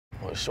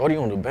Shorty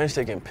on the bench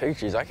taking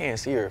pictures. I can't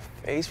see her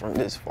face from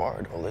this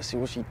far though. Let's see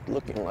what she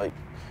looking like.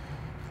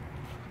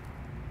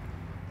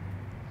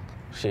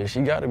 Shit,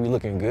 she gotta be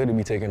looking good to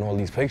be taking all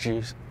these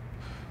pictures.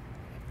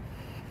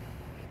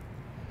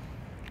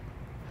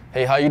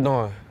 Hey, how you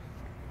doing?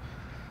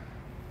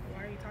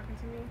 Why are you talking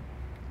to me?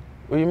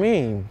 What do you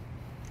mean?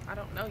 I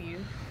don't know you.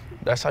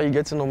 That's how you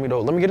get to know me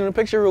though. Let me get in the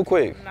picture real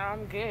quick. No,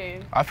 I'm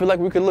good. I feel like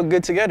we could look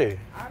good together.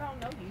 I don't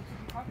know you.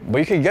 But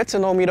you can get to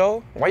know me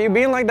though. Why you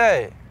being like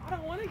that? I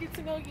don't want to get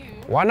to know you.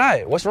 Why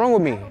not? What's wrong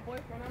with I me? have a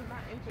boyfriend. I'm not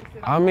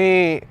interested. I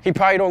mean, he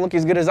probably don't look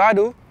as good as I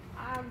do.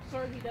 I'm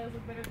sure he does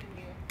look better than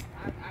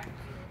you.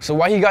 So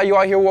why he got you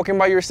out here walking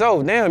by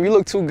yourself? Damn, you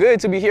look too good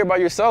to be here by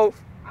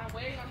yourself. I'm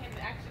waiting on him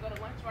to actually go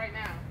to lunch right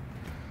now.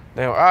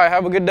 Damn, all right,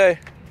 have a good day.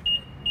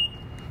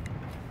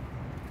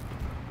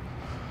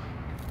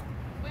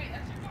 Wait,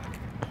 that's your car?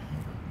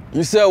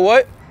 You said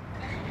what?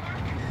 That's your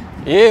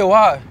car? Yeah,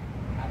 why?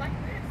 I like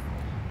this.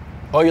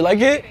 Oh, you like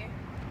it?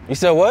 You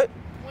said what?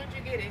 When did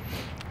you get it?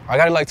 I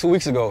got it like 2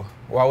 weeks ago.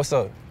 Wow, what's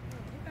up?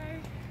 Okay.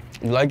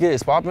 You like it?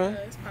 It's popping? Yeah,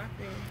 it's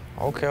popping.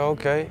 Okay,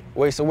 okay.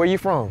 Wait, so where you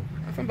from?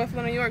 I'm from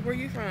Buffalo, New York. Where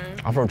you from?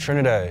 I'm from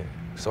Trinidad.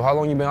 So how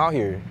long you been out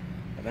here?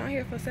 I've been out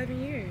here for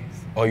 7 years.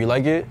 Oh, you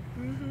like it?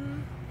 Mm-hmm.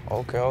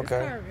 Okay, This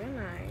okay. car real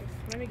nice.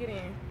 Let me get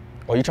in.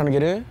 Oh, you trying to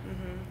get in?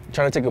 Mm-hmm. You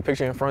trying to take a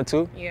picture in front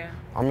too? Yeah.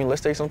 I mean,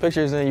 let's take some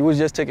pictures and you was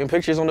just taking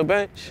pictures on the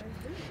bench. Let's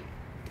do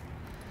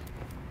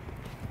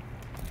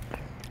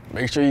it.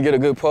 Make sure you get a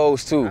good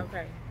pose too.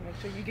 Okay. Make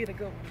sure you get a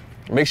good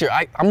one. Make sure,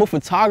 I'm a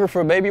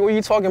photographer, baby. What are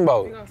you talking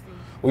about? We're gonna see.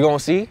 We gonna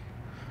see?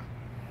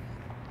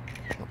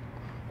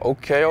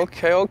 Okay,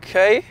 okay,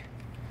 okay.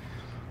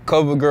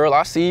 Cover girl,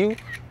 I see you.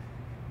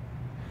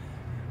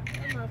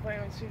 I'm not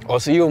playing with you. Oh,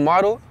 so you a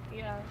model?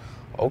 Yeah.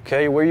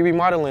 Okay, where you be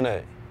modeling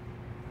at?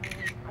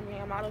 I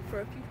mean, I model for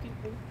a few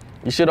people.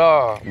 You should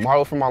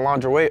model for my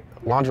lingerie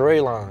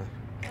line.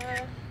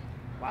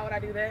 Why would I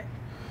do that?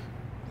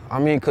 I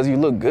mean, cause you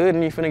look good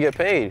and you finna get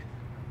paid.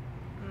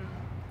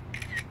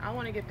 I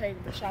want to get paid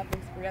with the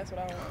shopping spree. That's what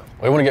I want.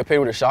 Oh, you wanna get paid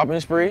with a shopping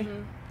spree?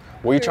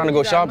 Where you trying to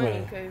go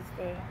shopping?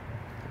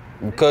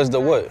 Because the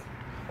what?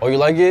 Oh, you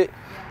like it?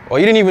 Oh,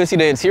 you didn't even see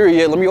the interior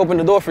yet. Let me open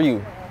the door for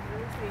you.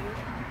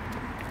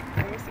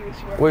 Let me see what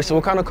you want. Wait, so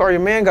what kind of car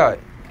your man got?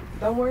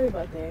 Don't worry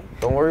about that.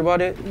 Don't worry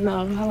about it? No,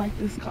 I like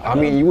this car. I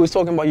mean, you was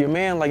talking about your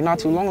man like not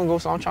too long ago,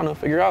 so I'm trying to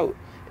figure out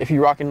if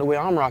you rocking the way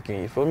I'm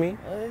rocking, you feel me?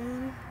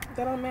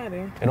 That don't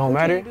matter. It don't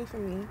matter? What can you do for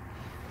me?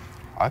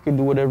 I can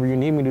do whatever you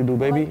need me to do,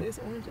 baby. I like this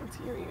orange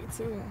interior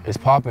too. It's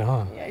popping,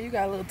 huh? Yeah, you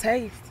got a little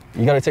taste.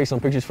 You gotta take some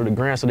pictures for the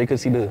gram so they could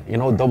see the, you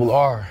know, double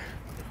R.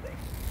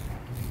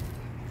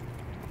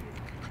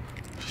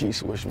 She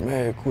switched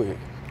mad quick.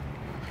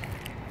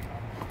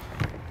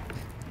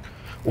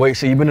 Wait,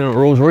 so you been in a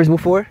Rolls Royce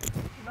before?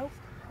 Nope.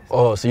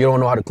 Oh, so you don't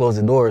know how to close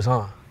the doors,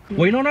 huh?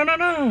 Wait,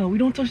 no. We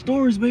don't touch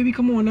doors, baby.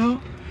 Come on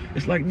now.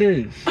 It's like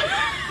this.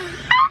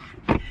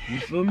 You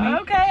feel me?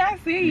 Okay, I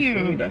see you.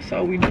 Feel me? That's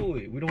how we do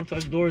it. We don't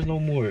touch doors no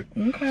more.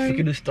 Okay. Look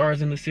at the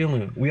stars in the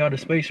ceiling. We out of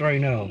space right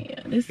now.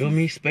 Yeah, this Feel is,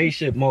 me?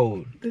 Spaceship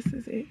mode. This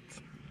is it.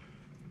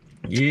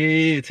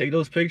 Yeah, take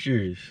those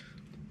pictures.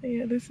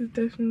 Yeah, this is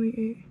definitely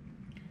it.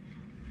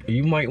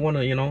 You might want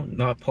to, you know,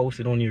 not post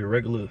it on your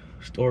regular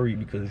story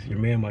because your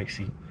man might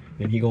see.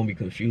 And he gonna be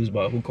confused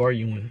about who car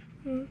you in.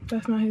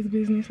 That's not his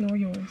business nor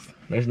yours.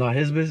 That's not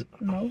his business?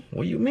 No.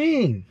 What do you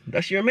mean?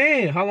 That's your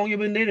man. How long you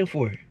been dating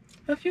for?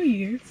 A few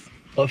years.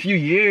 A few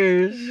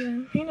years?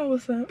 Yeah, you know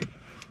what's up.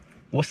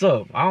 What's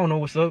up? I don't know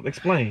what's up.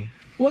 Explain.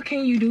 What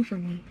can you do for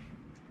me?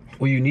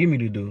 What you need me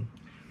to do?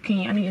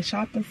 I need a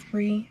shopping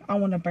spree. I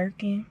want a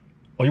Birkin.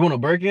 Oh, you want a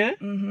Birkin?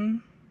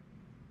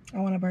 Mm-hmm. I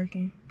want a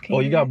Birkin. Oh,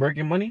 you got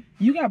Birkin money?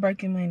 You got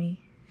Birkin money.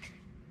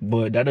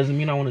 But that doesn't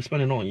mean I want to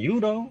spend it on you,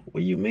 though.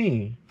 What do you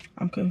mean?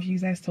 I'm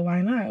confused as to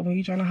why not. When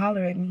you trying to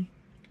holler at me?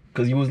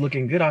 Because you was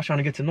looking good. I was trying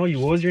to get to know you.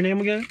 What was your name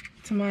again?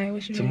 Tamaya,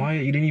 what's your name?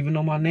 Tamaya, you didn't even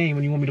know my name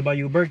and you want me to buy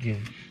you a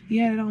Birkin.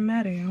 Yeah, it don't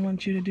matter. I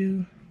want you to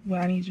do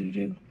what I need you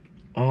to do.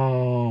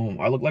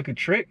 I look like a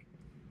trick?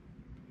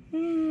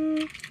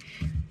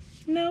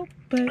 No,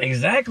 but...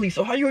 Exactly.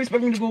 So how you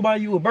expect me to go buy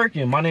you a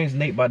Birkin? My name's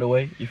Nate, by the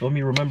way. You feel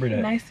me? Remember that.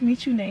 Nice to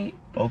meet you, Nate.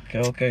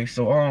 Okay.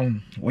 So,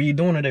 what you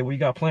doing today? What you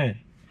got planned?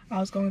 I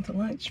was going to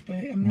lunch, but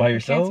I'm not by gonna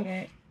yourself? cancel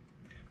that.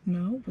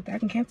 No, but I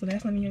can cancel.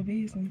 That's none of your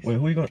business. Wait,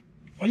 who you going?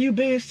 Why you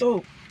being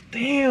so?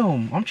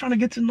 Damn, I'm trying to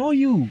get to know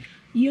you.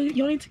 You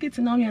don't need to get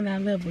to know me on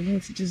that level. You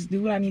need to just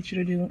do what I need you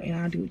to do, and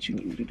I'll do what you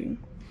need me to do.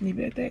 Leave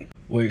it at that.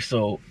 Wait,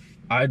 so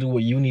I do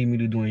what you need me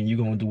to do, and you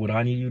gonna do what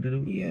I need you to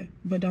do? Yeah,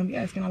 but don't be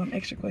asking all them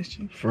extra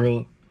questions. For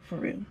real? For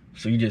real.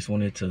 So you just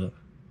wanted to?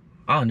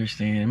 I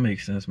understand. It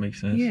makes sense.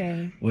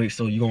 Yeah. Wait,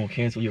 so you gonna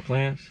cancel your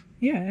plans?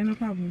 Yeah, ain't no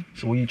problem.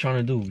 So what you trying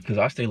to do? Because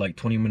I stay like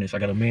 20 minutes. I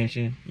got a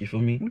mansion. You feel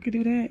me? We could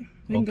do that.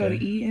 We can go to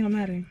eat. It don't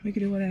matter. We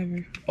could do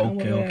whatever.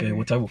 Okay.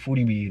 What type of food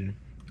you be eating?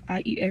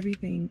 I eat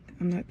everything.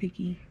 I'm not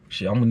picky.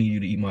 Shit, I'm gonna need you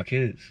to eat my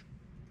kids.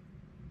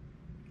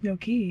 Your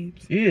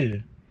kids? Yeah.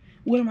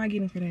 What am I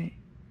getting for that?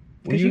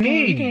 What do you You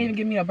need? can't even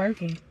give me a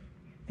Birkin.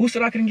 Who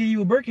said I couldn't give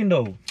you a Birkin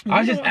though? I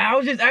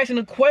was just asking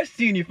a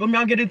question. You feel me?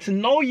 I'm getting to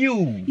know you.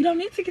 You don't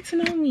need to get to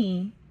know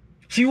me.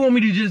 So you want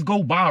me to just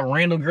go buy a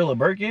random girl a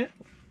Birkin?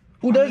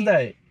 Who does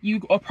that?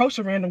 You approach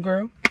a random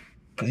girl.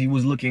 Cause you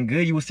was looking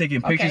good. You was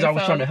taking pictures. I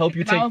was trying to help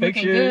you take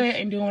pictures. Good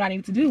and doing what I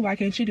need to do. Why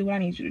can't you do what I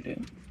need you to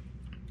do?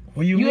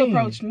 What do you mean? You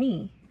approached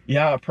me.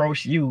 Yeah, I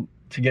approached you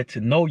to get to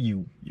know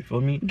you. You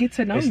feel me? Get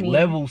to know me. It's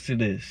levels to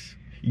this.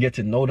 You get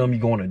to know them. You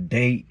go on a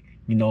date.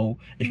 You know,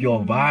 if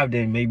y'all vibe,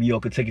 then maybe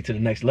y'all could take it to the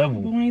next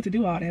level. But we don't need to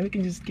do all that. We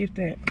can just skip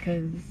that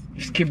because.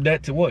 Skip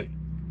that to what?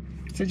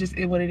 To just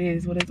what it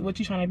is. What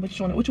you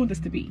want this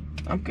to be?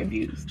 I'm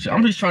confused. So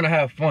I'm just trying to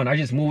have fun. I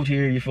just moved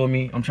here. You feel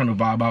me? I'm trying to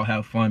vibe out,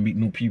 have fun, meet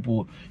new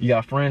people. You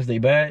got friends? They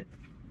bad?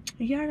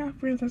 Yeah, I got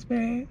friends that's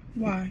bad.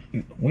 Why?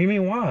 What do you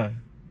mean why?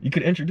 You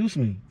could introduce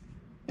me.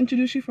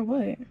 Introduce you for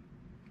what?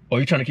 Or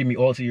you trying to keep me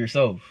all to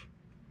yourself?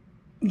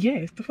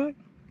 Yes. The fuck?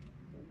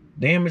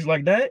 Damn, it's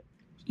like that?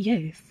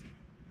 Yes.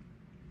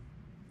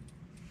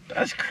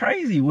 That's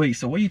crazy. Wait,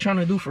 so what are you trying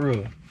to do for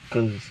real?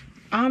 Cause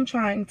I'm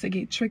trying to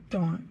get tricked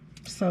on.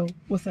 So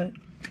what's up?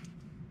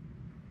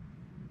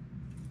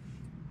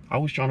 I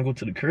was trying to go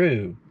to the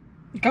crib.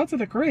 Go to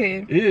the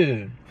crib?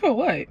 Yeah. For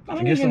what? I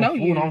don't get even some know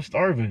food. you. I'm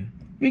starving.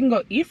 We can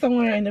go eat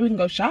somewhere and then we can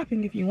go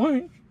shopping if you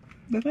want.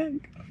 The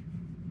fuck?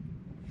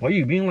 Why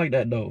you being like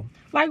that though?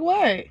 Like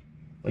what?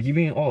 Like you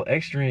being all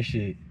extra and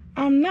shit.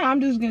 I'm not. I'm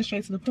just getting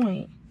straight to the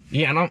point.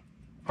 Yeah, and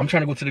I'm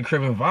trying to go to the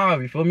crib and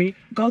vibe, you feel me?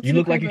 You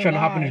look like you're trying to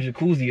hop in the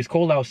jacuzzi. It's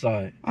cold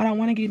outside. I don't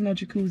want to get in no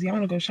jacuzzi. I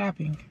want to go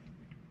shopping.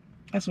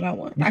 That's what I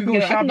want. I can go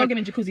get in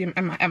a jacuzzi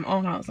at my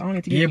own house. I don't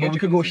need to get in but we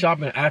could go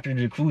shopping after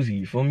the jacuzzi,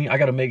 you feel me? I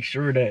got to make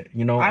sure that,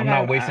 you know, I'm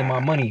not wasting my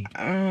money.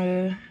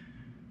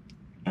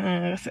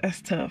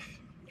 That's tough.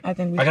 I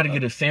think I got to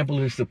get a sample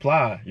of the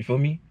supply, you feel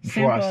me?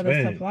 Before I spend. Sample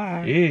of the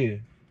supply? Yeah.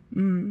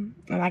 And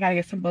I got to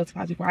get sample of the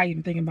supply before I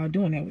even think about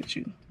doing that with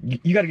you.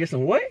 You got to get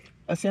some what?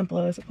 A sample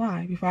of the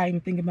supply before I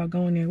even think about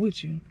going there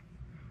with you.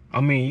 I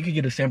mean, you could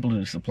get a sample of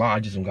the supply. I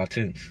just don't got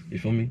tents. You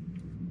feel me?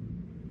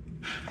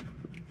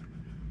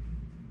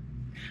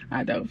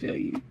 I don't feel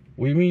you.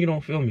 What do you mean you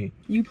don't feel me?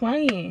 You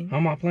playing. How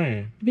am I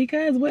playing?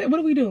 Because what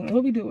are we doing? What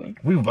are we doing?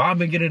 We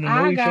vibing, getting to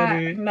know each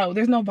other. No,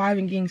 there's no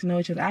vibing getting to know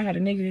each other. I got a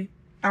nigga.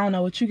 I don't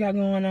know what you got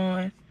going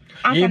on.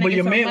 Yeah, but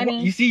your man,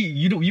 you see,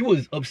 you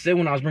was upset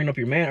when I was bringing up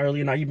your man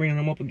earlier. Now you bringing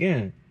him up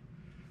again.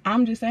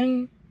 I'm just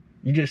saying.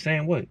 You just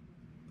saying what?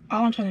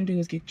 All I'm trying to do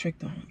is get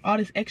tricked on. All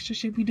this extra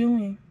shit we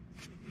doing,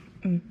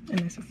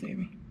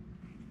 unnecessary.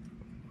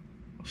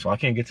 So I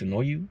can't get to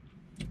know you?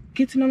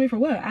 Get to know me for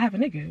what? I have a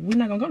nigga. We're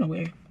not gonna go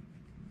nowhere.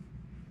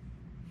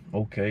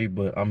 Okay,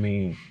 but I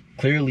mean,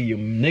 clearly your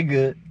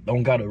nigga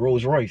don't got a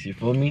Rolls Royce, you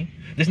feel me?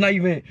 This not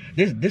even,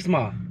 this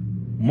my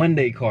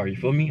Monday car, you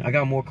feel me? I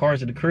got more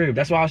cars at the crib.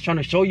 That's why I was trying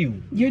to show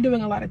you. You're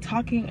doing a lot of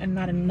talking and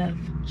not enough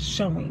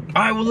showing.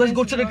 All right, well, let's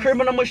go to the crib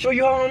and I'm gonna show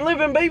you how I'm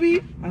living,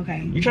 baby.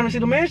 Okay. You trying to see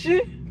the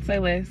mansion? Say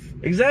less.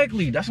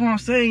 Exactly. That's what I'm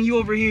saying. You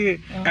over here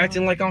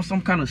acting like I'm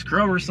some kind of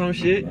scrub or some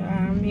shit.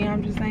 I mean,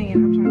 I'm just saying,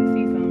 I'm trying to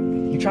see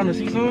something. You trying to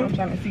see something? I'm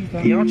trying to see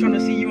something. Yeah, I'm trying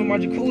to see you in my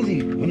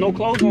jacuzzi with no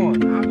clothes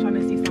on. I'm trying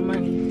to see some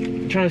money.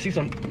 You trying to see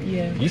some?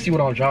 Yeah. You see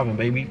what I'm driving,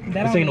 baby.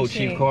 This ain't no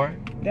cheap car.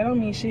 That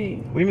don't mean shit.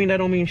 What do you mean that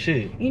don't mean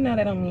shit? You know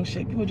that don't mean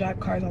shit. People drive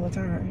cars all the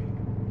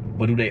time.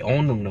 But do they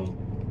own them though?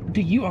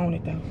 Do you own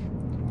it though?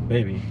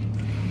 Baby,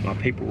 my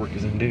paperwork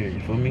is in there, you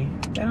feel me?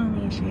 That don't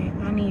mean shit.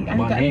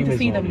 I need to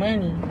see the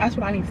money. That's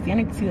what I need to see. I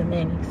need to see the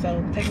money.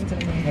 So take me to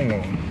the money. Hold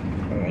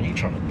on. You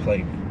trying to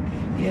play?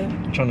 Yeah.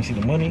 You trying to see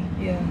the money?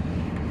 Yeah.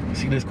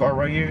 See this car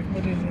right here?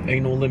 What is it?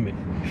 Ain't no limit.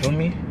 You feel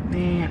me?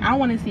 Man, I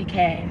want to see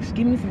cash.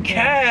 Give me some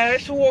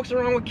cash. Cash? Who walks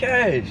around with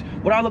cash?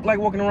 What I look like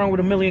walking around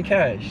with $1 million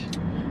cash?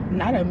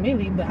 Not $1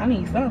 million, but I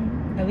need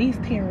something. At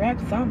least 10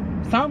 racks,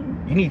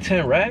 something. You need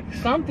 10 racks?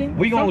 Something.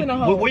 What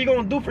you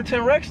gonna do for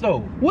 10 racks though?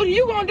 What are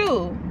you gonna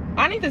do?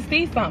 I need to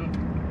see something.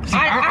 See,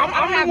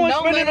 I'm the one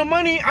spending the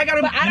money. I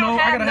gotta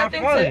have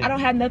fun. I don't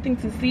have nothing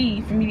to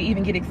see for me to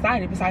even get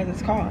excited besides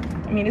this car.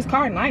 I mean, this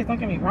car is nice. Don't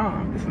get me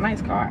wrong. It's a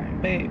nice car,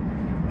 but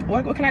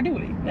what can I do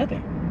with it?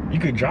 Nothing. You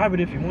could drive it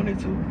if you wanted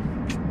to.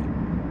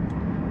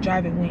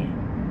 Drive it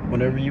when?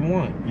 Whenever you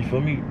want. You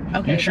feel me?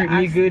 Okay. You treat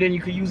me good and you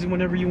could use it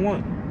whenever you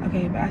want.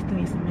 Okay, but I still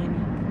need some money.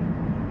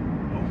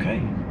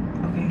 Okay.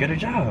 Okay. Get a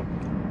job.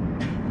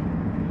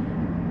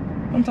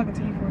 I'm talking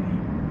to you for.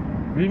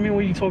 What do you mean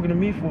what are you talking to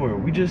me for?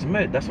 We just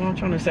met. That's what I'm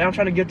trying to say. I'm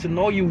trying to get to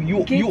know you.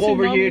 You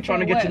over here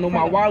trying to get to know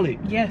my wallet.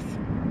 Yes.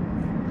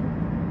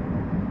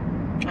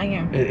 I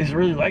am. It's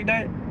really like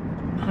that?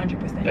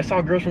 100%. That's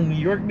how girls from New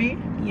York be?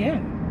 Yeah.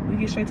 We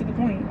get straight to the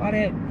point. All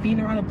that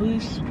beating around the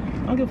bush.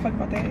 I don't give a fuck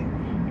about that.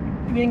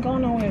 We ain't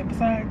going nowhere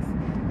besides.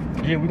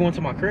 Yeah, we going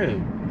to my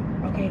crib.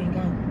 Okay, then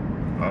go.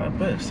 I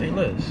bet. Say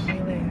less. Say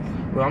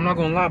less. Well, I'm not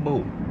gonna lie, but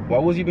why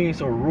was you being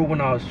so rude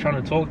when I was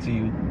trying to talk to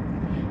you?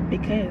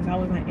 Because I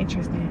wasn't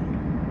interested.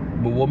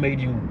 But what made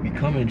you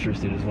become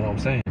interested is what I'm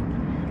saying.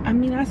 I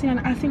mean, I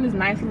seen this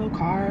nice little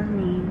car. I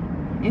mean,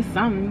 it's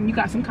something. You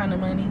got some kind of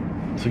money.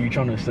 So you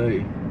trying to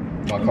say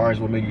my car is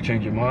what made you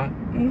change your mind?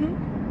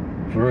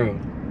 Mm-hmm. For real?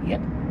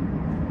 Yep.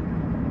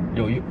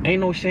 Yo, you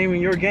ain't no shame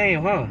in your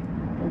game, huh?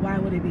 Well, why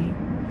would it be?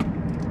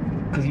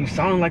 Cause you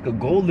sound like a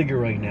gold digger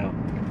right now.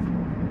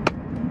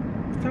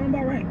 Sound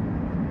about right.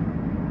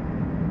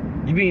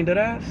 You being dead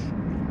ass?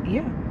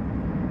 Yeah.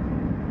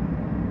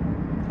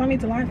 That's what I need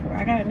to lie for.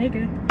 I got a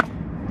nigga.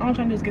 All I'm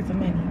trying to do is get some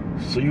money.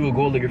 So you a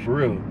gold digger for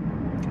real?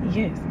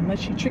 Yes.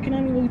 Unless you tricking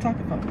on me, what we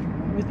talking about?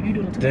 With you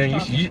doing too Then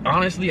much you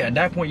honestly, at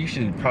that point, you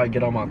should probably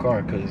get out my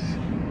car, cause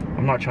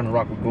I'm not trying to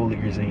rock with gold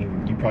diggers,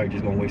 and you probably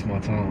just gonna waste my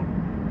time.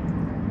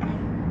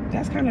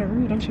 That's kind of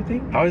rude, don't you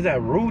think? How is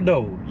that rude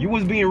though? You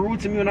was being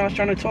rude to me when I was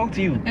trying to talk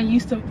to you. And you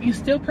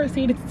still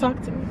proceeded to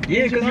talk to me.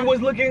 Yeah, because you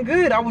was looking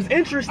good. I was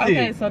interested.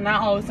 Okay, so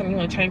now all of a sudden you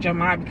want to change your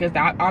mind because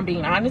I'm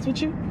being honest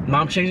with you? No,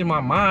 I'm changing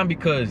my mind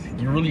because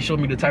you really showed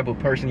me the type of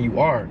person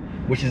you are,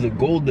 which is a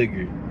gold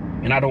digger.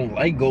 And I don't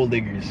like gold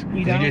diggers.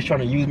 You don't? You're just trying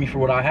to use me for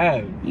what I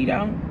have. You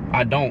don't?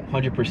 I don't,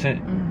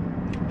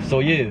 100%. So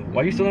yeah,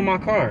 why you still in my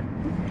car?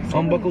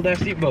 Unbuckle that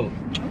seatbelt.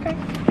 Okay.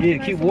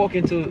 Yeah, keep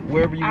walking to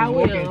wherever you was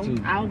walking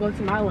to. I'll go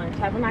to my lunch.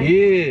 Have a nice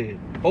Yeah.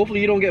 Hopefully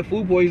you don't get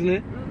food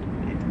poisoning.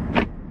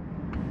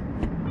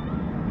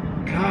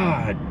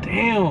 God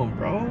damn,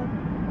 bro.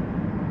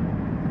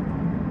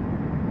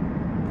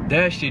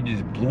 That shit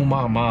just blew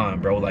my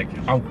mind, bro. Like,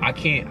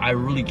 I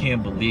really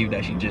can't believe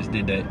that she just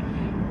did that.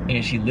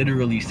 And she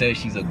literally says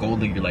she's a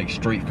gold digger, like,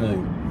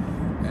 straightforward.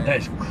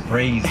 That's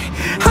crazy.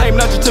 I am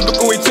not your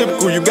typical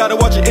atypical. You gotta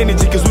watch your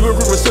energy, cause we were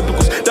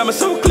reciprocals. Diamonds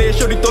so clear,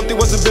 shorty thought they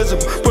was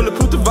invisible.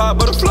 Bulletproof the vibe,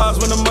 butterflies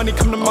when the money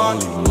come to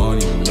mind.